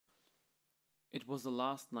It was the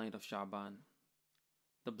last night of Sha'ban.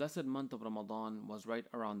 The blessed month of Ramadan was right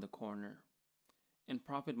around the corner, and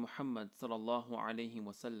Prophet Muhammad sallallahu alaihi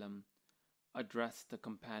wasallam addressed the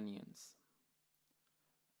companions.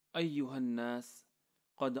 أيها الناس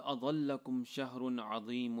قد أضلكم شهر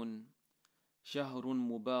عظيم شهر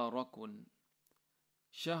مبارك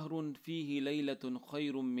شهر فيه ليلة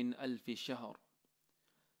خير من ألف شهر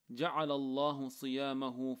جعل الله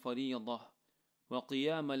صيامه فريضة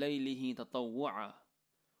وقيام ليله تطوعا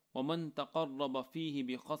ومن تقرب فيه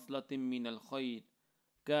بخصلة من الخير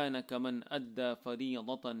كان كمن أدى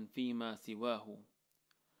فريضة فيما سواه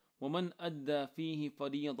ومن أدى فيه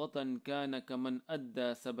فريضة كان كمن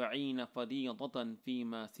أدى 70 فريضة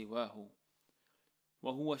فيما سواه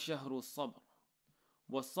وهو شهر الصبر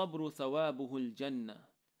والصبر ثوابه الجنة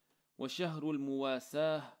وشهر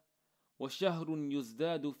المواساة وشهر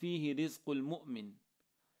يزداد فيه رزق المؤمن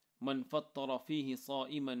من فطر فيه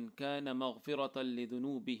صائما كان مغفرة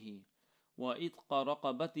لذنوبه وإتق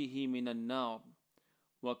رقبته من النار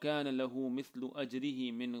وكان له مثل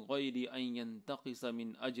أجره من غير أن ينتقص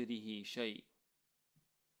من أجره شيء.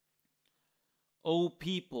 O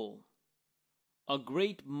people, a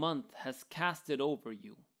great month has casted over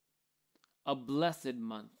you, a blessed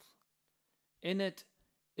month. In it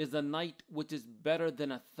is a night which is better than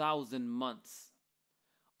 1,000 months.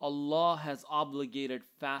 Allah has obligated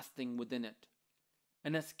fasting within it,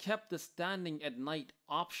 and has kept the standing at night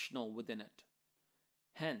optional within it.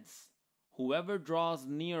 Hence, whoever draws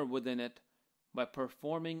near within it by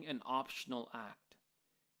performing an optional act,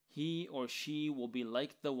 he or she will be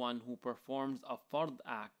like the one who performs a fard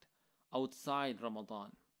act outside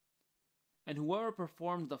Ramadan. And whoever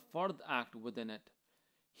performs the fard act within it,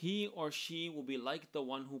 he or she will be like the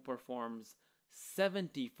one who performs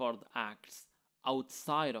 70 fard acts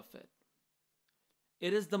outside of it.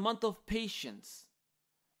 It is the month of patience,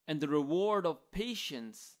 and the reward of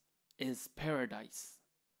patience is paradise.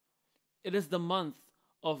 It is the month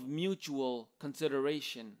of mutual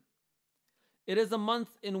consideration. It is a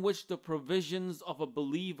month in which the provisions of a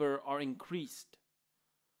believer are increased.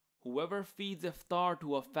 Whoever feeds iftar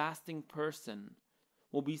to a fasting person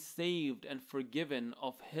will be saved and forgiven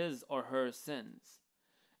of his or her sins,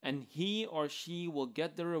 and he or she will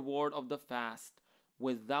get the reward of the fast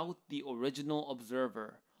without the original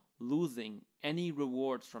observer losing any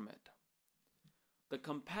rewards from it. The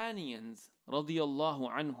companions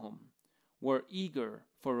radiyallahu anhum were eager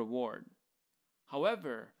for reward.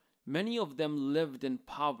 However, many of them lived in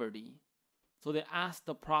poverty, so they asked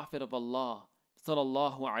the Prophet of Allah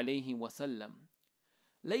sallallahu alayhi wasallam,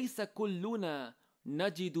 ليس كلنا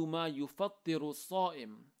نجد ما يفطر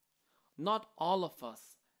الصائم. Not all of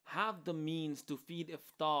us have the means to feed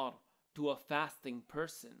iftar to a fasting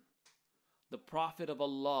person. The Prophet of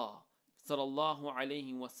Allah sallallahu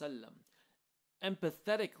alayhi wasallam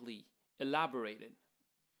empathetically elaborated,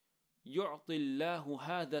 يعطي الله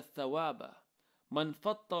هذا الثواب من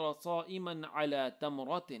فطر صائما على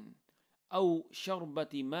تمرة أو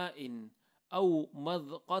شربة ماء أو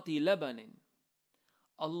مذقة لبن.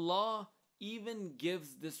 Allah even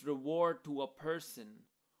gives this reward to a person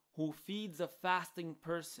who feeds a fasting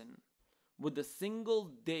person with a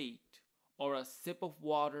single date or a sip of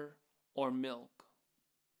water or milk.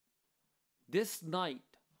 This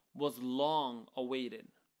night was long awaited.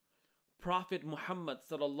 Prophet Muhammad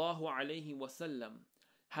sallallahu alaihi wasallam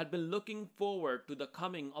had been looking forward to the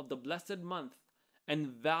coming of the blessed month and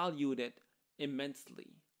valued it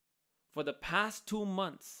immensely. For the past 2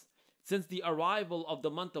 months, since the arrival of the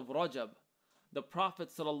month of Rajab, the Prophet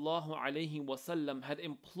sallallahu alaihi wasallam had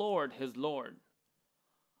implored his Lord,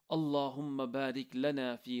 Allahumma barik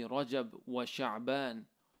lana fi Rajab wa Sha'ban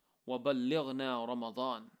wa ballighna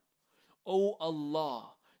Ramadan. O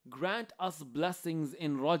Allah, grant us blessings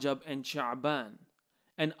in Rajab and Sha'ban,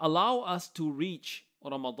 and allow us to reach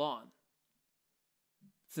Ramadan.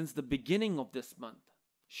 Since the beginning of this month,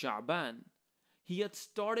 Sha'ban, he had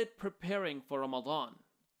started preparing for Ramadan.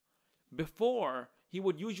 Before, he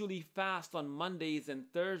would usually fast on Mondays and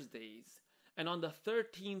Thursdays, and on the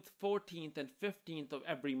 13th, 14th, and 15th of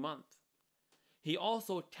every month. He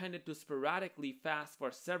also tended to sporadically fast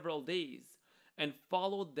for several days, and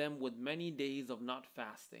followed them with many days of not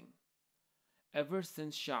fasting. Ever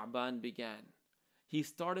since Sha'ban began, he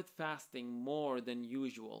started fasting more than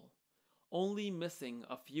usual, only missing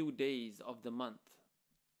a few days of the month.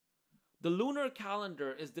 The lunar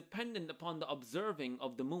calendar is dependent upon the observing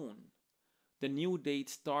of the moon. The new date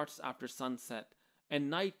starts after sunset, and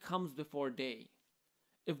night comes before day.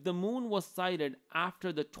 If the moon was sighted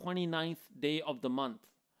after the 29th day of the month,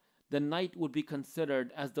 the night would be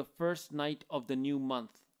considered as the first night of the new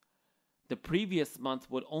month. The previous month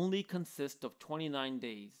would only consist of 29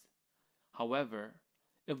 days. However,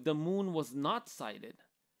 if the moon was not sighted,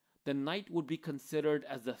 the night would be considered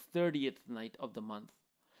as the 30th night of the month,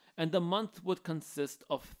 and the month would consist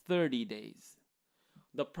of 30 days.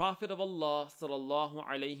 The Prophet of Allah sallallahu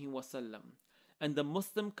alaihi wasallam and the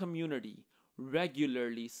Muslim community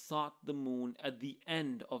regularly sought the moon at the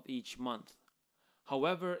end of each month.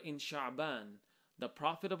 However, in Sha'ban, the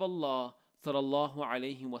Prophet of Allah sallallahu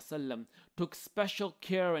alaihi wasallam took special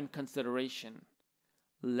care and consideration,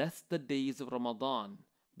 lest the days of Ramadan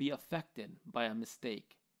be affected by a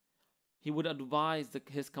mistake. He would advise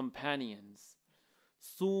his companions,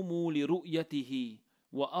 "Sumu li ru'yatihi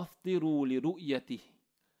wa aftiru li ru'yatihi,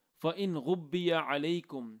 fa in ghubbiya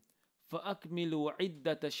alaykum fa akmilu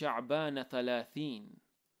iddata sha'ban 30."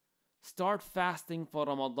 Start fasting for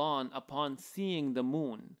Ramadan upon seeing the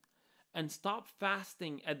moon, and stop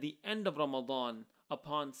fasting at the end of Ramadan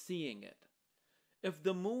upon seeing it. If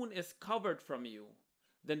the moon is covered from you,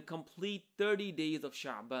 then complete 30 days of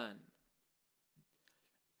Sha'ban.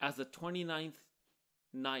 As the 29th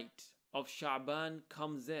night of Sha'ban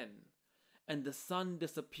comes in and the sun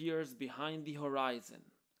disappears behind the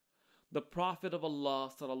horizon, the Prophet of Allah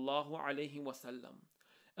sallallahu alaihi wasallam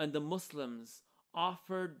and the Muslims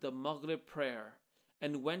offered the Maghrib prayer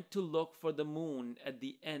and went to look for the moon at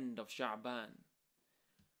the end of Sha'ban.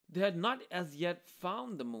 They had not as yet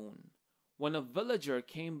found the moon when a villager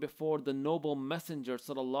came before the noble Messenger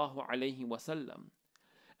sallallahu alaihi wasallam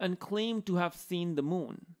and claimed to have seen the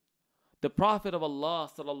moon. The Prophet of Allah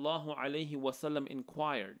sallallahu alaihi wasallam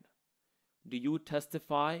inquired, "Do you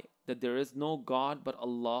testify that there is no God but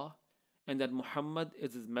Allah and that Muhammad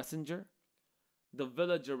is his messenger?" The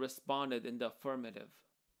villager responded in the affirmative.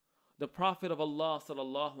 The Prophet of Allah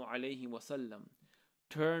sallallahu alaihi wasallam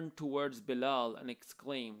turned towards Bilal and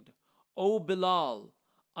exclaimed, "O Bilal,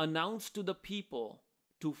 announce to the people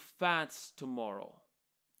to fast tomorrow."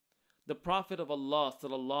 The Prophet of Allah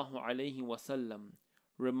sallallahu alaihi wasallam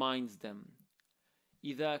reminds them,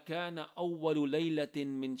 إِذَا كَانَ أَوَّلُ لَيْلَةٍ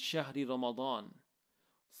مِّن شَهْرِ رَمَضَانَ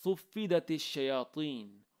صُفِّدَتِ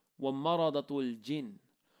الشَّيَاطِينُ وَمَرَضَتُ الْجِنِّ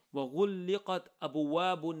وَغُلِّقَتْ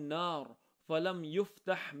أَبْوَابُ النَّارِ فَلَمْ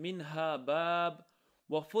يُفْتَحْ مِنْهَا بَابٌ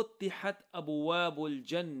وَفُتِحَتْ أَبْوَابُ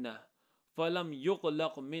الْجَنَّةِ فَلَمْ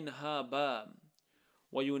يُغْلَقْ مِنْهَا بَابٌ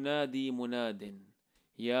وَيُنَادِي مُنَادٍ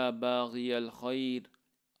يَا بَاغِيَ الْخَيْرِ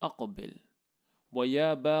أَقْبِلْ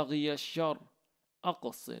وَيَا بَاغِيَ الشَّرِّ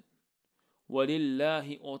أَقْصِرْ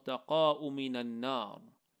وَلِلَّهِ أُتَقَاءُ مِنَ النَّارِ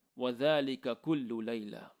وَذَلِكَ كُلُّ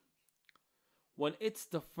لَيْلَةٍ. When it's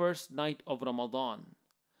the first night of Ramadan,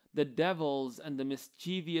 the devils and the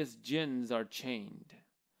mischievous jinns are chained.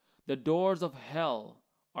 The doors of hell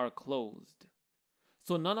are closed,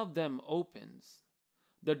 so none of them opens.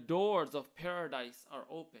 The doors of paradise are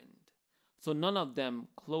opened, so none of them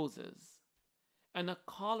closes. And a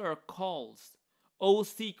caller calls, "O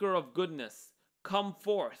seeker of goodness, come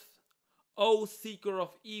forth. O seeker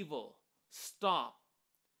of evil, stop."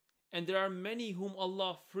 And there are many whom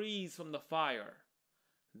Allah frees from the fire.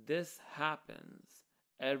 This happens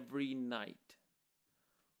every night.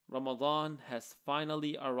 Ramadan has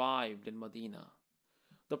finally arrived in Medina.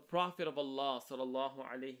 The Prophet of Allah sallallahu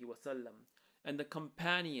alaihi wasallam and the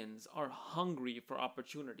companions are hungry for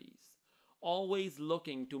opportunities, always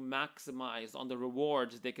looking to maximize on the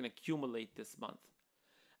rewards they can accumulate this month.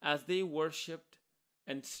 As they worshipped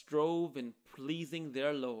and strove in pleasing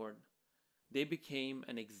their Lord, they became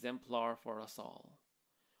an exemplar for us all.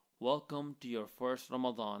 Welcome to your first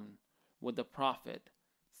Ramadan with the Prophet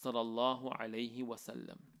sallallahu alaihi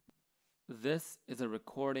wasallam. This is a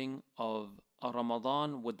recording of a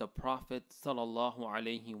Ramadan with the Prophet sallallahu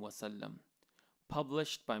alaihi wasallam,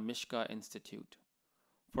 published by Mishka Institute.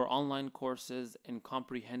 For online courses in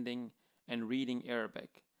comprehending and reading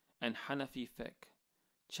Arabic and Hanafi fiqh,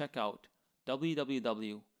 check out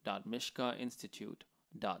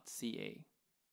www.mishkainstitute.ca.